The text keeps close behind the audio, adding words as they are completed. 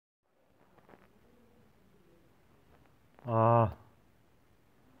Uh,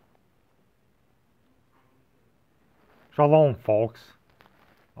 Shalom, folks.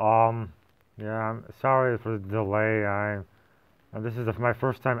 Um, yeah, I'm sorry for the delay. This is my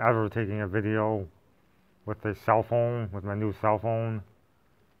first time ever taking a video with a cell phone, with my new cell phone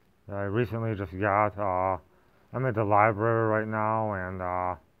that I recently just got. I'm at the library right now, and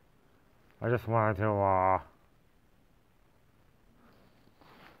I just wanted to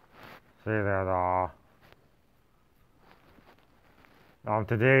say that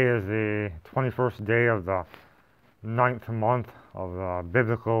today is the 21st day of the ninth month of the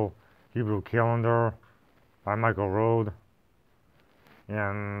biblical Hebrew calendar by Michael Rood.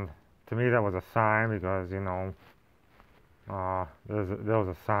 And to me, that was a sign because, there was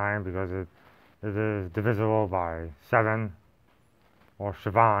a sign because it is divisible by 7, or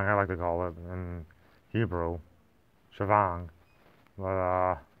Shavang, I like to call it in Hebrew, Shavang.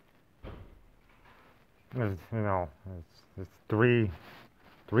 But, it's three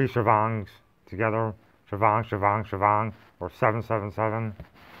Shavangs together, Shavang, Shavang, Shavang, or 777.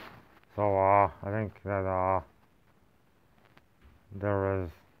 So, I think that, there is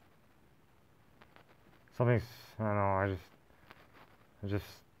something, I don't know, I just,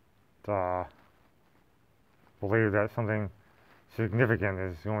 uh, believe that something significant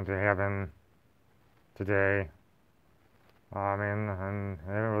is going to happen today. I mean, and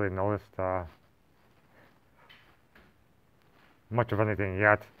I haven't really noticed much of anything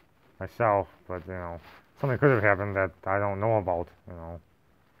yet myself, but something could have happened that I don't know about.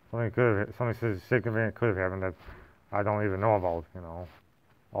 Something significant could have happened that I don't even know about.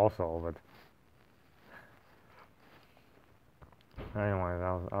 Also, but anyways,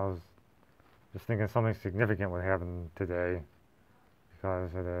 I was just thinking something significant would happen today because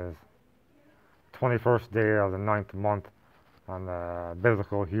it is 21st day of the ninth month on the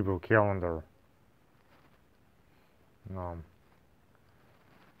biblical Hebrew calendar. Um,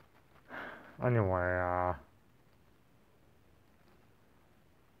 anyway,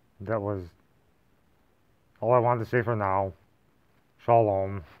 that was all I wanted to say for now.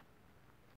 Shalom.